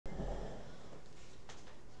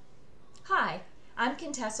I'm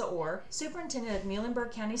Contessa Orr, Superintendent of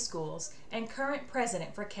Muhlenberg County Schools and current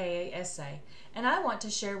President for KASA, and I want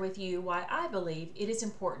to share with you why I believe it is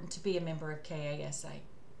important to be a member of KASA.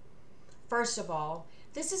 First of all,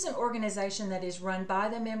 this is an organization that is run by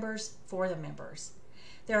the members for the members.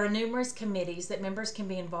 There are numerous committees that members can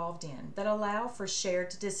be involved in that allow for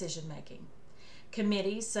shared decision making.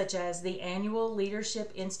 Committees such as the Annual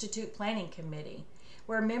Leadership Institute Planning Committee,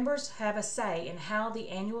 where members have a say in how the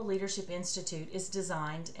Annual Leadership Institute is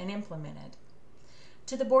designed and implemented.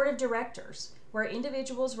 To the Board of Directors, where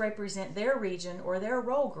individuals represent their region or their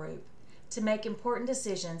role group to make important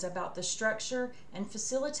decisions about the structure and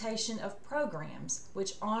facilitation of programs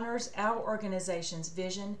which honors our organization's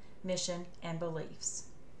vision, mission, and beliefs.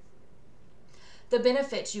 The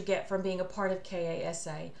benefits you get from being a part of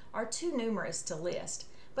KASA are too numerous to list,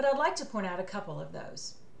 but I'd like to point out a couple of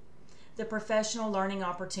those. The professional learning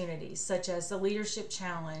opportunities, such as the Leadership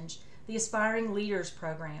Challenge, the Aspiring Leaders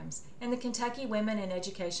programs, and the Kentucky Women in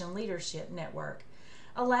Education Leadership Network,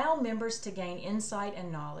 allow members to gain insight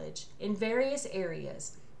and knowledge in various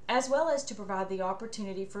areas, as well as to provide the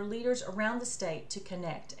opportunity for leaders around the state to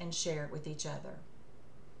connect and share with each other.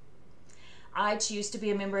 I choose to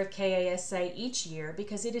be a member of KASA each year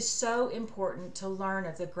because it is so important to learn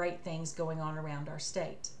of the great things going on around our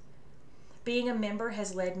state. Being a member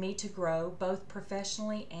has led me to grow both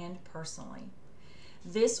professionally and personally.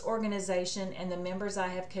 This organization and the members I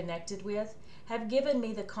have connected with have given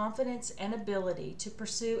me the confidence and ability to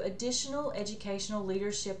pursue additional educational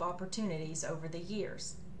leadership opportunities over the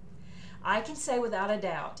years. I can say without a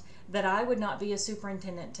doubt that I would not be a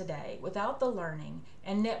superintendent today without the learning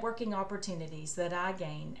and networking opportunities that I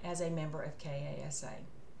gain as a member of KASA.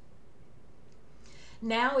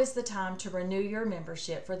 Now is the time to renew your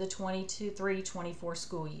membership for the 23-24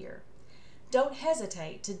 school year. Don't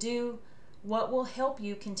hesitate to do what will help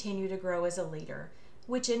you continue to grow as a leader,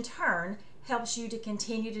 which in turn helps you to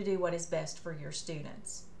continue to do what is best for your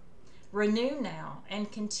students. Renew now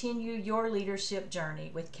and continue your leadership journey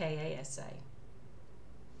with KASA.